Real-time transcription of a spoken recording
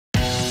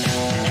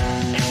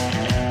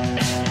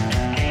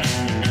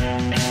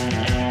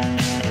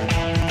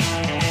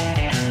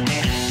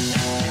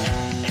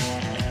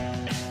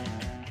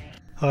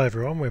Hi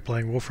everyone, we're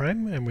playing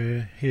Warframe and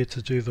we're here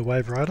to do the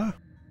Waverider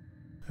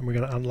and we're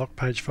going to unlock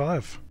page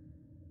 5.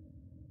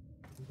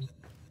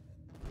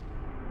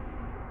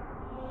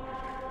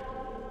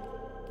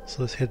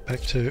 So let's head back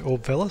to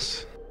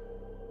Orbvelis.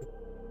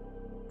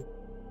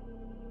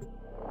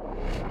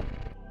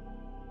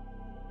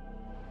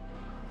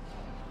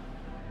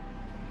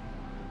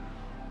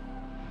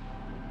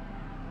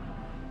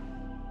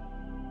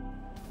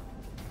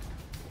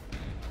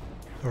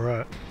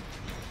 Alright.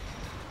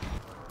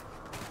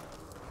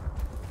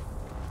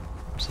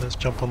 So let's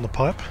jump on the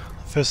pipe.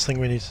 The first thing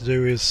we need to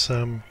do is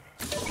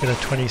get a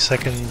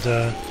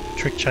 20-second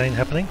trick chain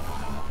happening.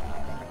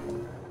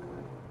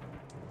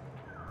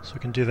 So we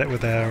can do that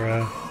with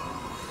our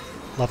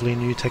lovely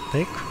new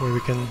technique where we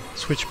can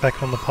switch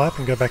back on the pipe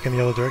and go back in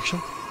the other direction.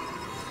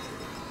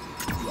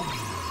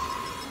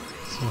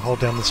 So hold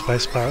down the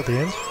space bar at the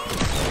end,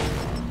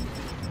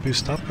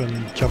 boost up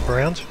and jump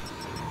around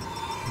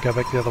and go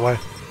back the other way.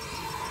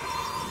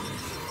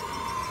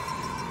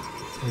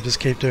 We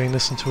just keep doing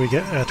this until we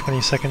get our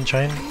 20-second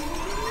chain.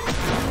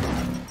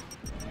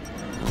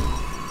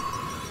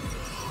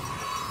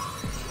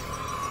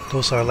 It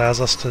also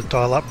allows us to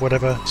dial up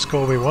whatever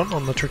score we want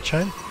on the trick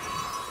chain.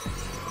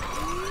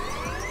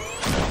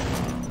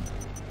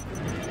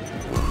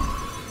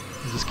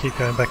 We just keep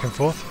going back and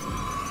forth.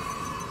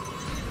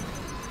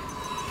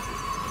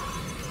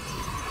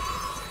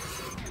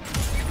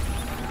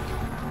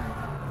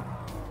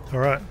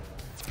 Alright,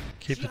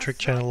 keep the trick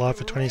chain alive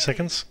for 20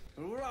 seconds.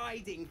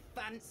 Riding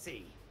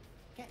fancy.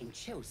 Getting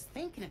chills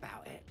thinking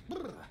about it.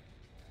 Brr.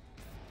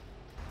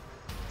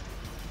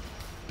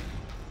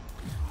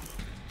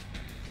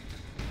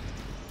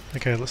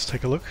 Okay, let's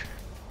take a look.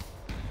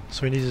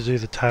 So we need to do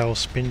the tail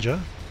spinger.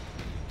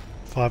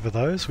 5 of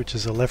those, which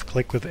is a left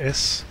click with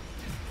S,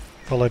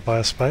 followed by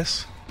a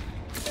space.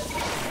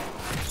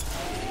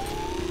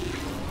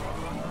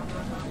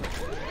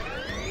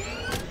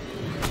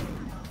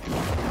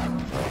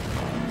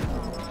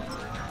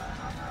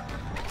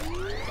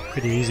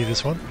 Pretty easy,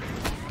 this one.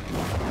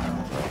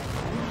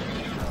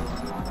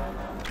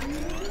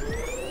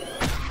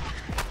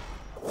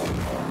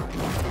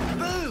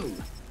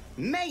 Boom!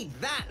 Made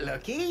that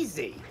look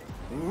easy.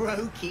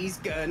 Roki's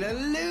gonna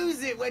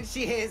lose it when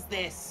she hears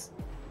this.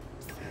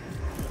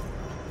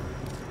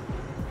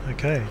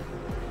 Okay.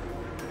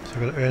 So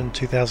we've got to earn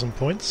 2,000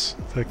 points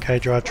for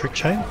K-Drive trick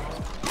chain.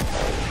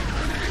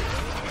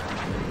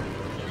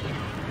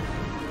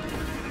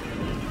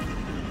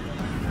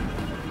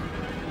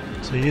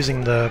 So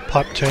using the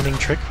pipe turning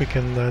trick we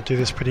can do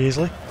this pretty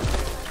easily.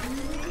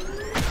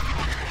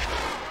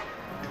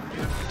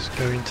 Just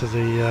go into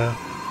the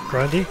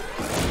grindy.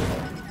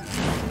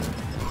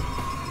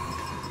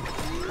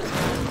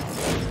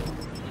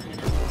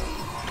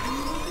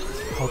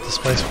 Hold the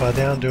space bar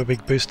down, do a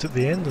big boost at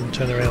the end and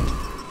turn around.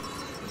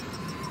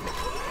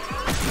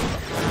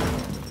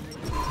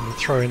 And we'll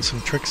throw in some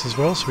tricks as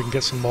well so we can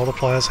get some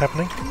multipliers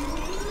happening.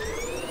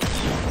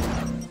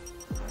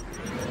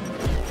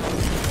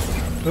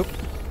 Oop,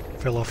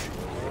 fell off.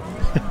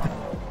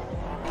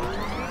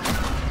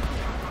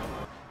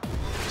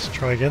 Let's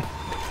try again.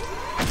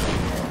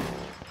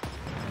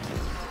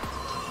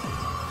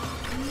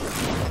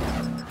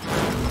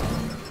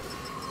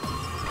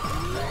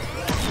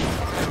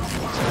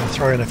 So I'll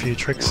throw in a few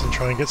tricks and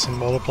try and get some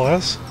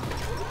multipliers.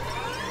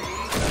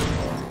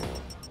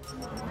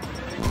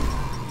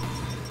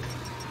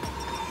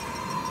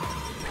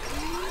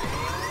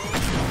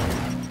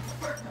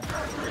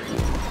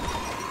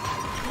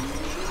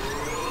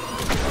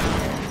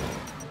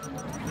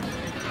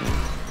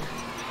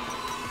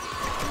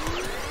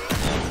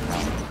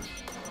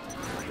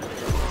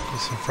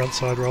 Some front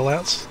side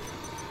rollouts.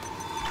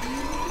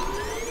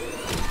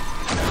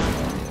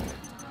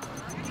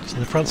 So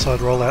the front side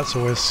rollouts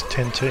always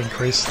tend to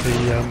increase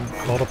the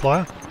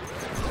multiplier.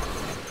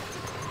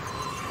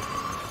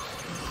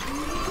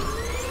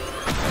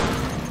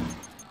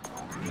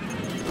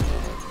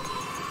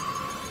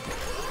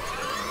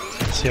 So you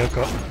can see I've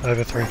got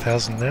over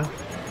 3,000 now,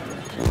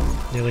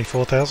 nearly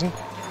 4,000.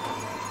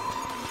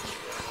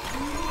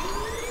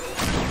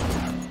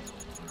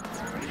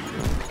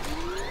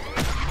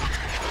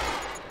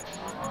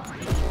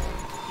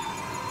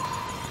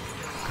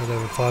 Got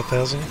over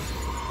 5,000,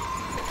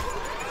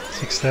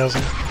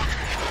 6,000.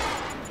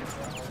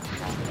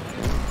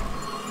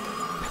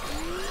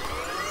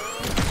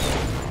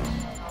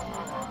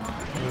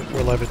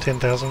 Well over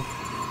 10,000.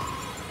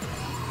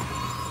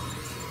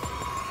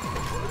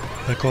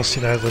 Of course,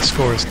 you know, the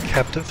score is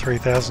capped at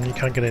 3,000, you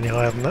can't get any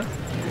higher than that.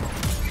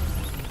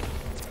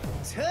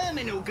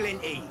 Terminal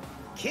Glinty.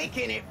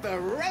 Kicking it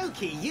for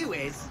Roki, you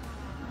is.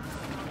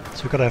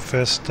 So we've got our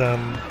first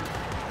 10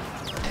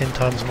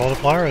 times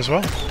multiplier as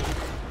well.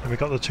 And we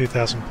got the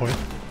 2,000 point.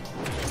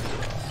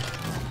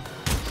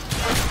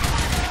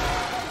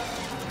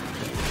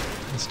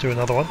 Let's do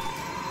another one.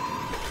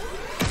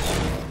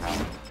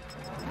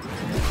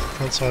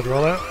 Front side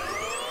rollout.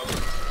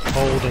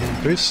 Hold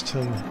and boost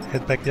and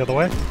head back the other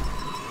way.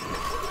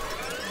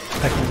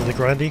 Back into the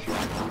grindy.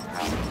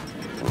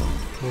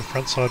 More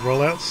front side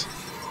rollouts.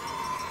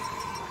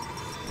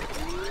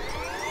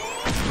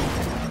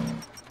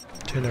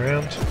 turn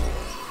around.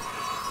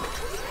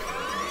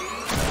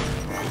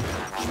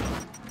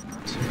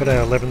 So we've got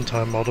our 11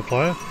 time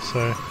multiplier,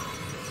 so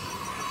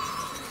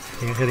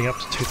heading up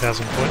to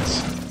 2,000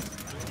 points.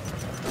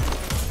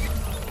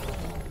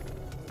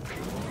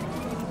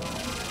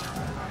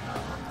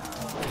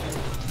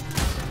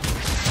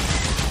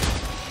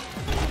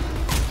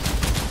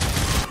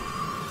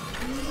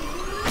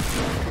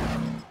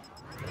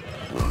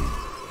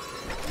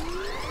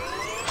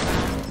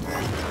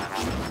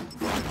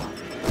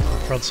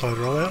 Front side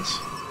rollouts.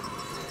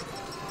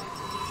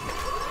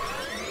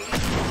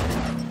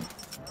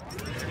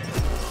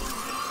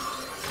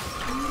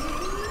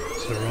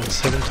 So we're on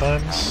 7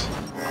 times,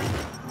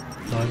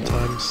 9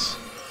 times,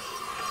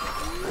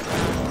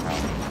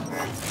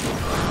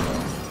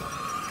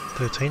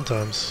 13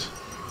 times.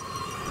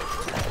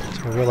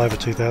 So we're well over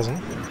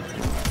 2,000.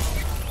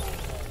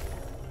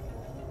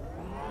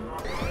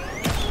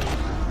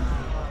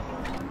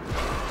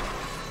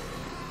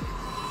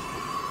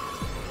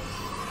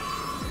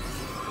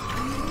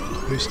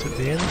 Boost at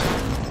the end.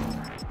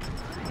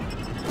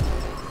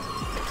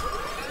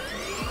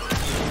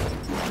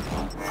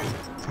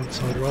 Front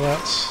side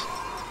rollouts.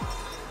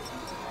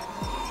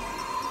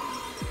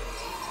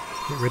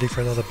 Get ready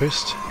for another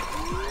boost.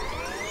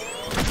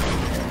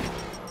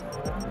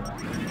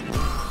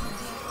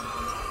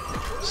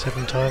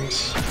 Seven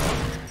times.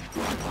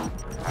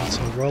 Front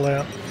side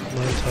rollout.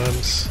 9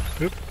 times.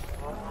 Oop.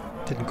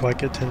 Didn't quite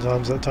get 10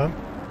 times that time.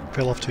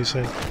 Fell off too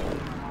soon.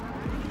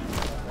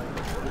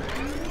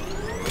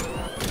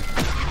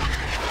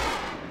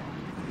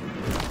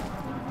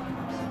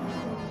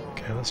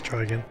 Let's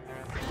try again.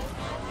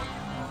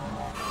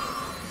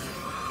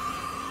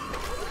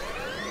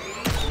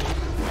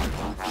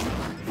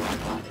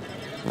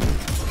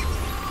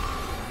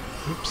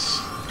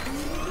 Oops.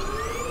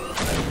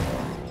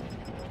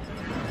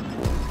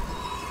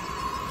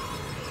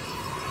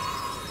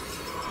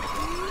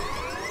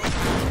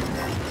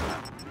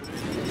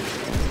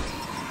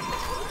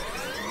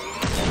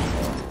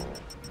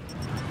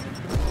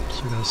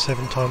 So we got a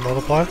 7 time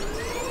multiplier.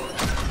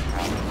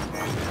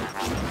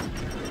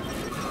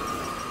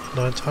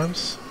 9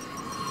 times.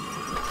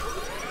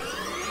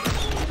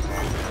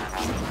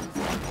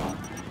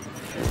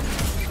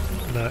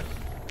 No,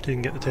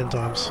 didn't get the 10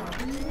 times.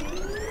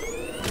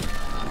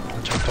 I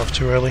jumped off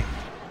too early.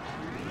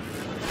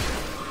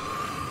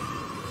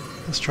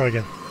 Let's try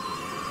again.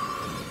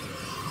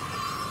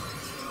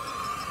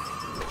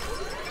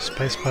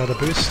 Spacebar to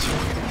boost.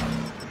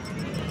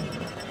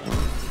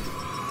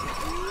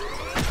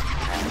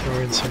 Throw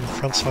in some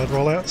front side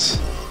rollouts.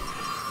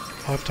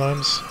 5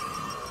 times.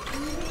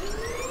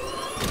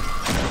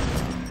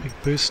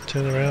 Boost,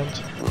 turn around,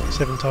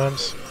 7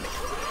 times.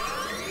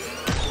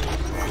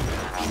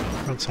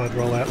 Front side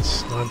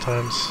rollouts, 9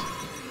 times.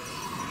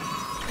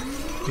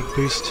 Big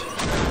boost,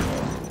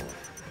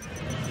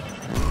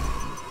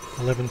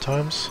 11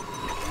 times.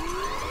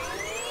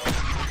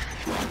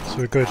 So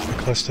we're good, we're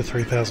close to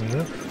 3,000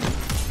 now.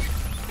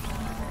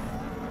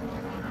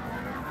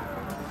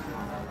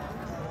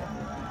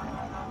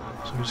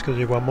 So we're just going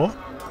to do one more.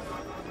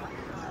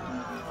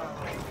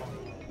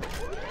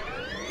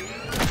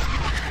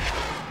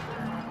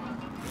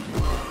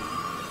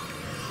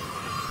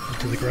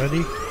 To the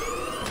grandy.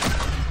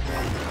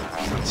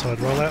 Front side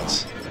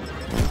rollouts.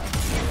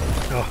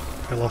 Oh,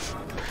 fell off.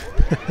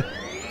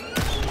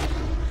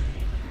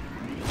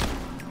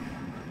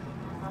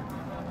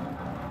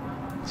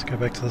 Let's go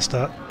back to the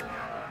start.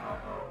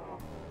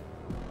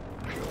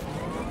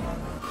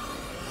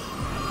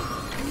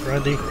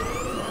 Grandy.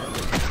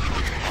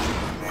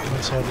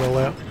 Front side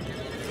rollout.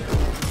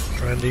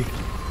 Grandy.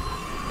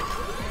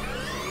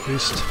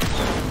 Boost.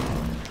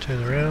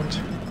 Turn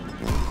around.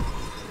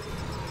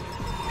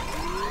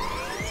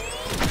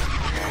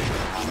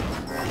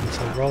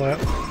 Roll out.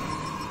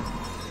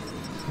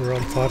 We're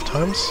on 5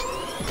 times.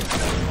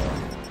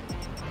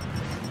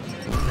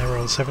 Now we're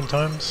on 7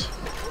 times.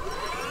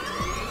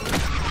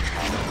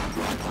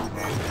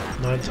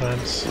 9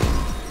 times.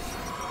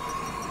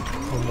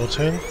 One more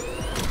turn.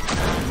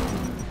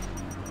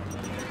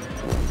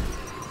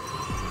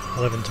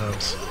 11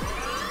 times.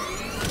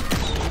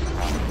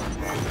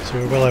 So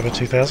we're well over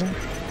 2,000.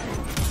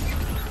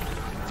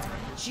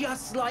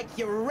 Just like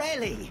your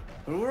rally,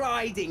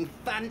 riding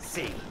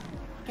fancy.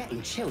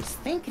 Getting chills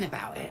thinking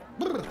about it.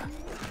 Brr.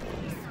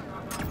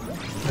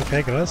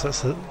 Okay guys,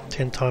 that's the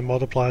 10 time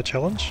multiplier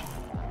challenge.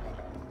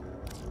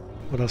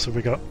 What else have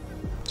we got?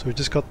 So we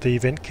just got the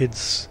Event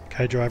Kids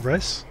K-Drive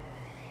race.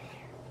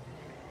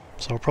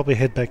 So I'll probably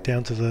head back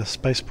down to the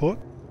spaceport,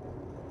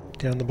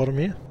 down the bottom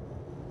here.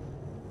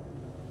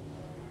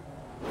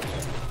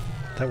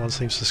 That one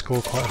seems to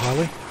score quite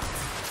highly.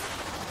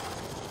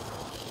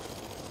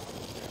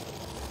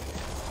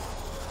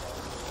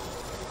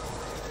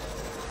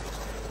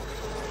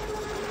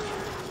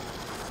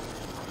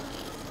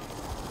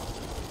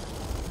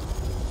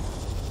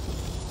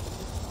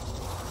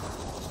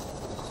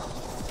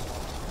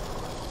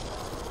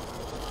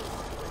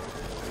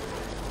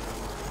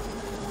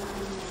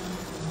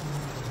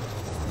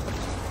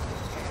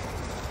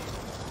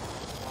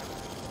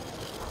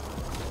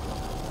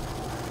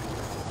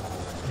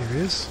 Here he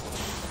is.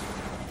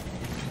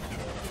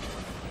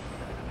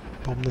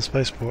 Bomb the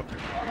spaceport.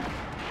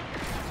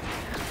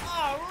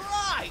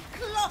 Alright,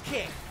 clock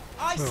it!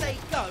 I say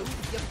go,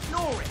 you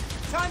floor it.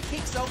 Time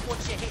kicks off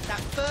once you hit that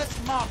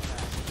first marker.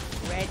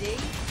 Ready?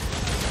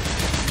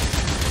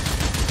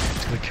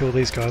 Gonna kill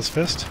these guys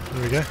first.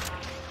 There we go.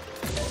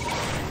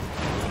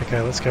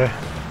 Okay, let's go.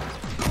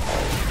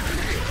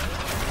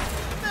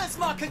 First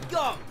marker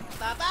gone.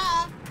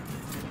 Bye-bye.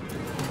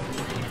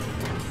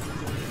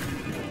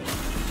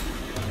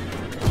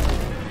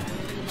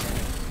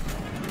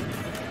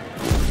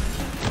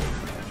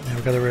 Now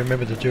we've got to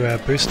remember to do our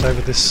boost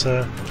over this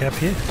gap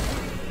here.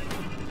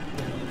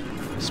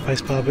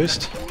 Spacebar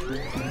boost.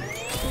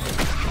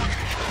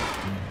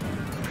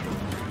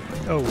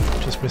 Oh,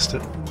 just missed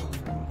it.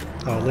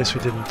 Oh, at least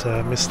we didn't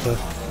miss the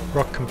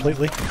rock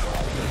completely.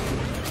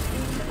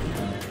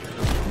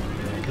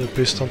 Get a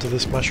boost onto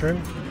this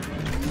mushroom.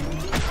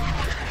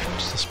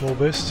 Just a small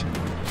boost.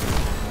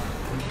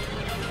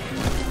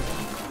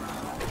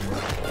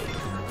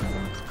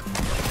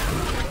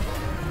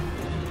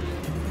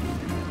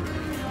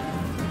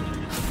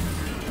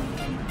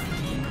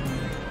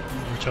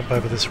 Jump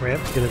over this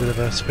ramp to get a bit of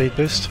a speed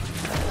boost.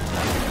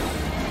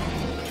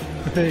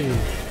 Hey!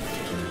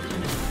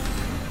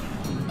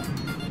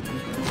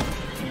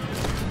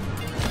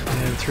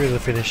 And through to the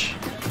finish.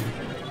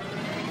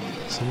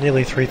 So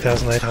nearly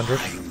 3,800.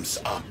 Time's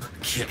up,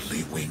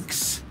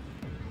 Kiddlywinks.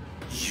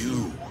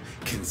 You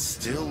can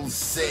still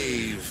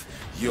save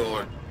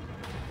your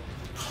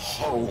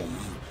home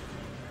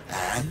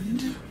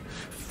and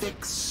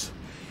fix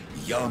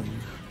young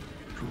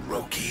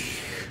Roki.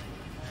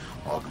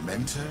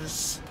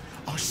 Augmenters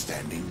are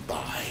standing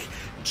by.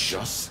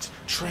 Just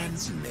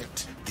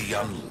transmit the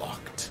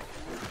unlocked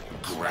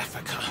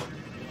Graphica.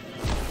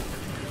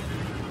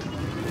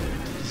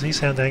 Does he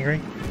sound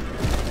angry?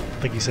 I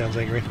think he sounds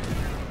angry.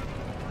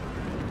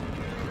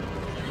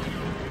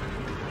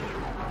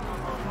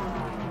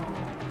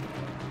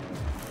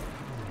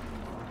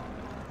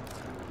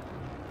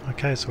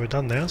 Okay, so we're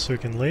done now, so we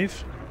can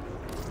leave.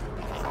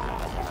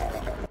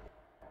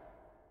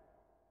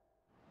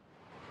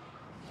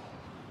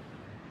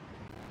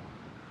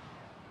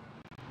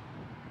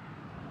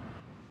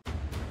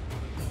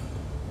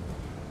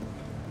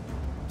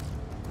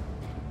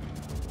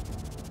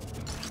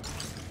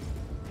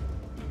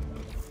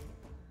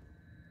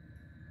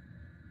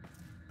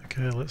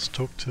 Okay, let's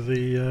talk to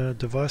the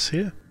device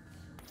here.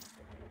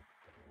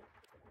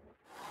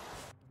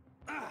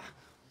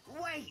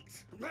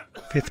 Wait!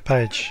 5th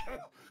page.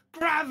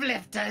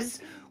 Gravlifters?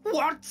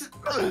 What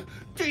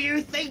do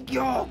you think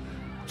you're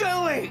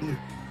doing?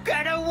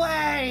 Get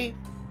away!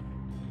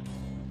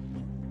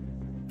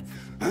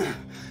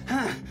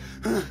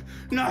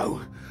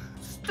 No!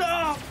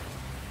 Stop!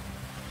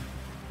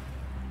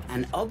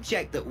 An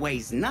object that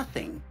weighs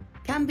nothing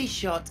can be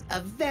shot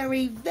a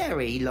very,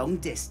 very long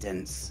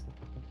distance.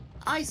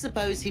 I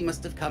suppose he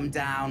must have come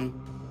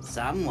down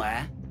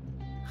somewhere.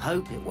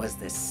 Hope it was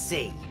the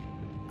sea.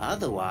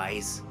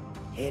 Otherwise,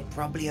 he'd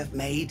probably have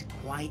made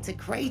quite a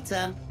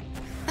crater.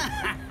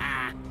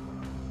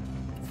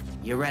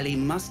 Ureli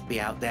must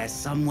be out there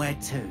somewhere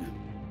too.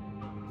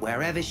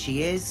 Wherever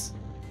she is,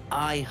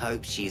 I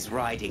hope she's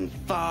riding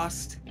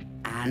fast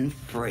and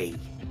free.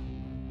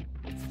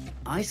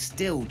 I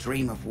still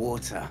dream of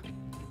water,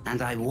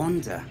 and I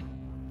wonder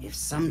if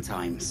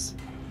sometimes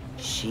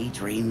she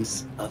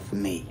dreams of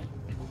me.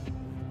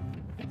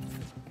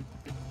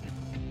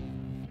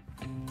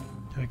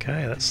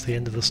 Okay, that's the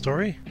end of the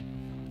story.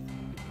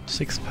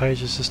 6th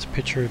page is just a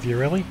picture of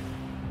Ureli.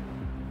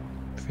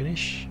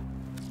 Finish.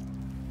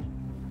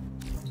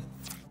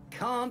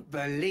 Can't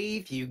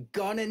believe you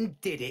gone and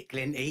did it,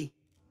 Glinty.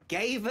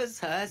 Gave us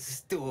her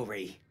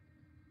story.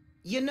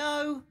 You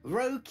know,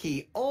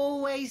 Roki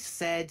always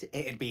said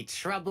it'd be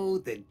trouble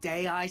the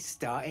day I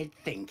started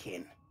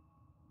thinking.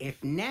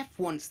 If Neff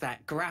wants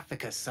that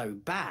Graphica so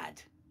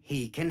bad,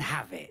 he can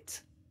have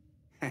it.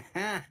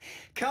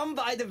 Come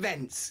by the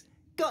vents.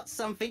 Got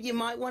something you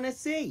might want to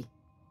see.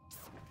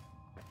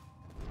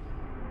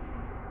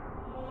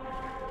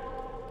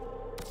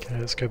 Okay,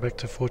 let's go back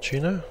to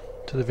Fortuna,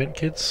 to the vent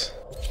kids.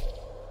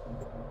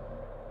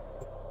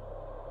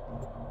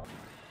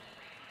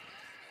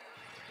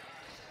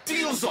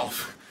 Deals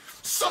off!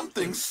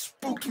 Something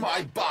spooked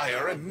my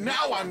buyer, and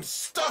now I'm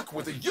stuck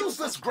with a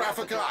useless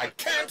Graphica I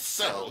can't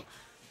sell.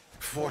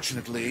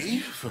 Fortunately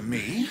for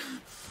me,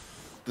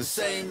 the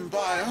same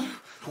buyer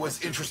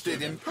was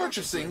interested in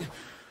purchasing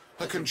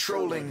a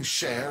controlling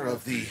share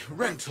of the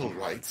rental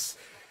rights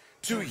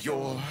to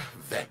your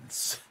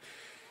vents.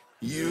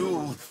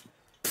 You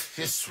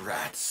piss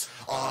rats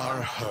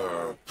are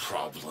her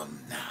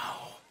problem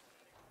now.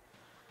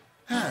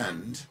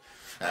 And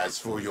as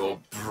for your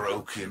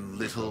broken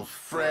little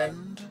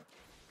friend,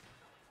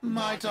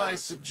 might I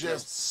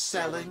suggest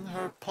selling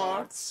her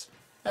parts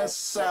as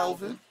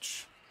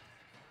salvage?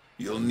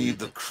 You'll need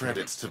the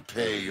credits to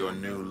pay your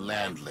new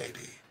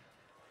landlady.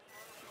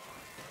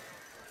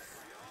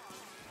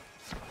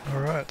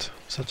 Alright,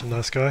 such a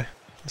nice guy.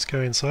 Let's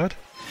go inside.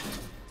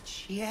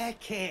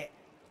 Check it.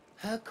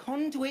 Her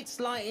conduit's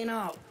lighting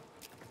up.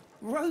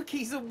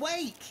 Roki's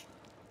awake.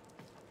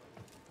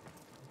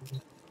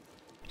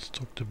 Let's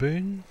talk to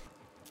Boone.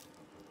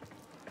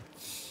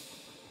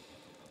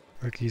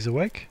 Rocky's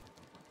awake.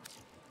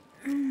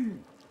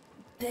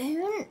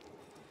 Boone?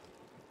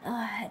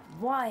 I had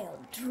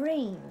wild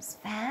dreams,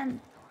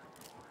 fam.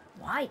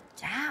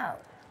 Wiped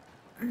out.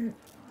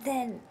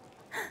 Then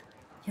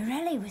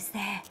Ureli was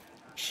there.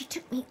 She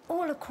took me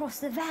all across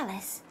the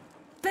valleys.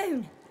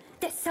 Boone,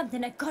 there's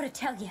something I gotta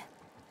tell you.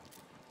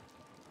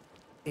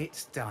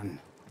 It's done.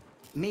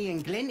 Me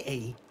and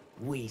Glinty,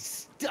 we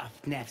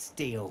stuffed Neff's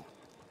deal.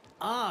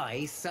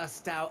 I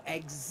sussed out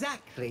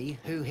exactly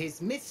who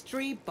his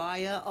mystery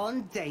buyer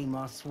on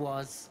Deimos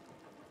was.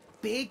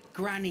 Big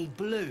Granny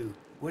Blue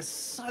was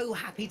so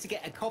happy to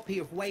get a copy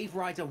of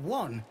Waverider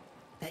 1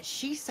 that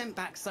she sent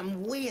back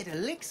some weird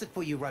elixir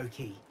for you,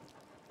 Roki.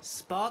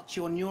 Sparked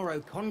your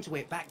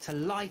neuroconduit back to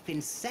life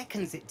in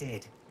seconds, it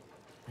did.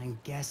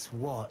 And guess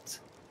what?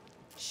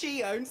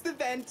 She owns the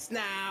vents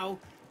now.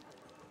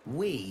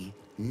 We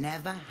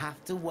never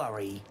have to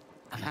worry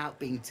about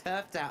being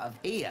turfed out of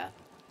here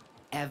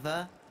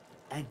ever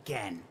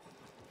again.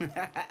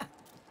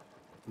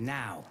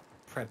 Now,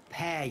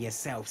 prepare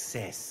yourself,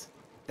 sis.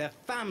 The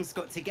fams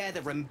got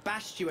together and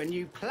bashed you a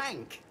new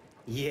plank.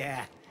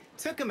 Yeah,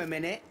 took them a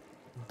minute,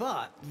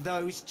 but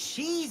those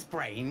cheese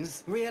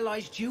brains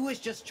realized you was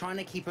just trying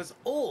to keep us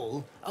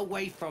all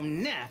away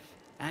from Neff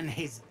and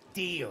his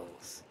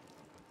deals.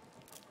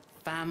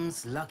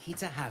 Fam's lucky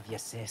to have you,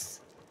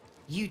 sis.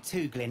 You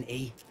too,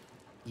 Glinty.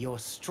 You're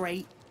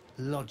straight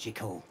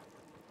logical.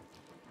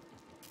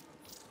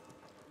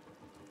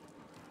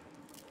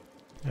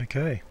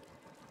 Okay.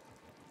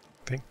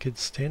 Vent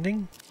kids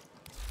standing.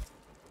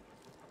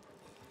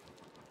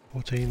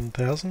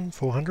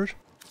 14,400.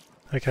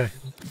 Okay.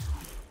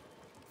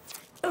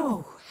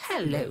 Oh,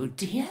 hello,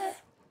 dear.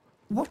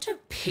 What a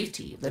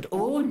pity that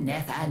all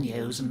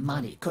Nathaniel's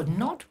money could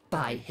not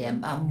buy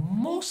him a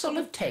morsel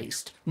of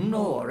taste,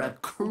 nor a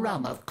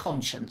crumb of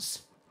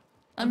conscience.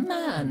 A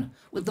man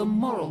with the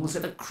morals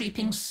of a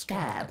creeping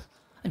scab,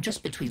 and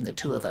just between the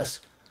two of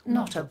us,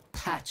 not a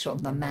patch on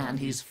the man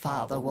his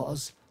father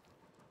was.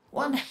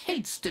 One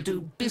hates to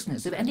do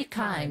business of any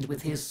kind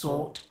with his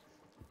sort.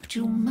 But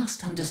you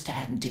must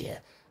understand,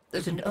 dear,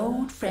 that an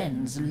old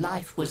friend's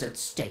life was at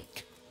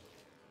stake.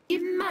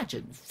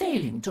 Imagine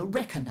failing to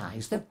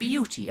recognize the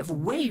beauty of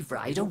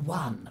Waverider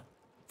 1,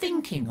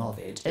 thinking of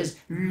it as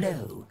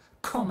low,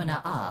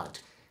 commoner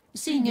art,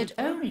 seeing it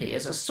only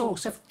as a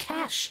source of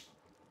cash.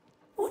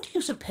 What do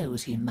you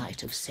suppose he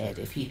might have said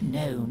if he'd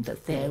known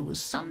that there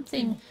was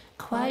something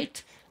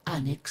quite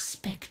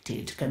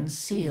unexpected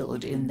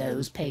concealed in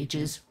those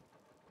pages?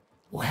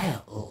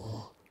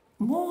 Well,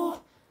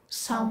 more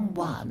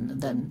someone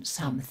than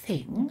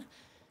something,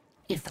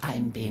 if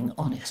I'm being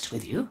honest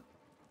with you.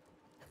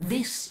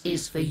 This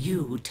is for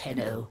you,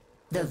 Tenno,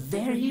 the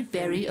very,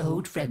 very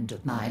old friend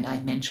of mine I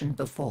mentioned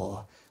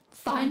before,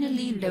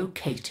 finally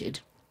located.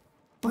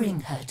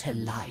 Bring her to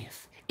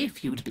life,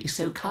 if you'd be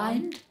so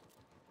kind.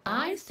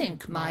 I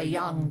think my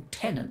young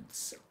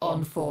tenants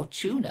on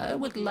Fortuna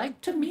would like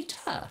to meet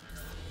her.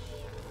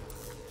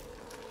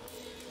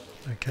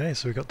 Okay,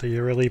 so we've got the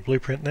Ureli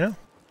blueprint now.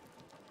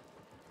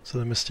 So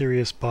the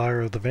mysterious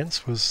buyer of the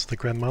vents was the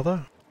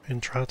grandmother,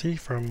 Entrati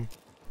from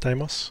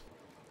Deimos.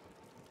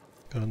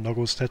 Got a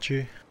Noggle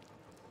statue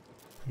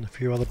and a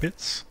few other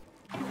bits.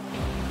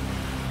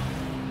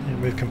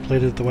 And we've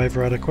completed the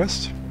Waverider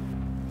quest,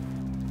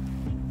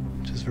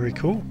 which is very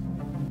cool.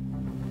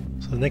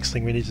 So the next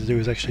thing we need to do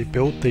is actually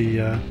build the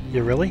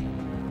Ureli.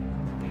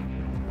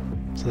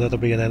 So that'll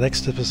be in our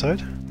next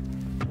episode.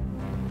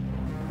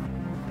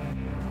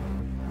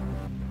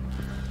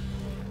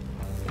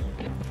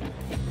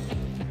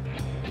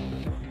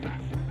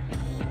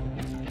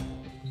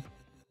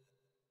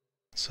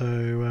 So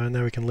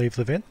now we can leave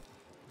the vent.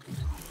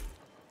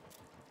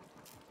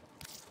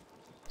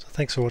 So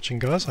thanks for watching,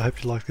 guys. I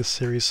hope you like this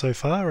series so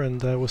far,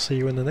 and we'll see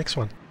you in the next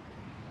one.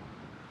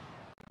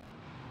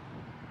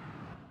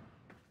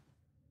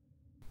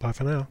 Bye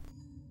for now.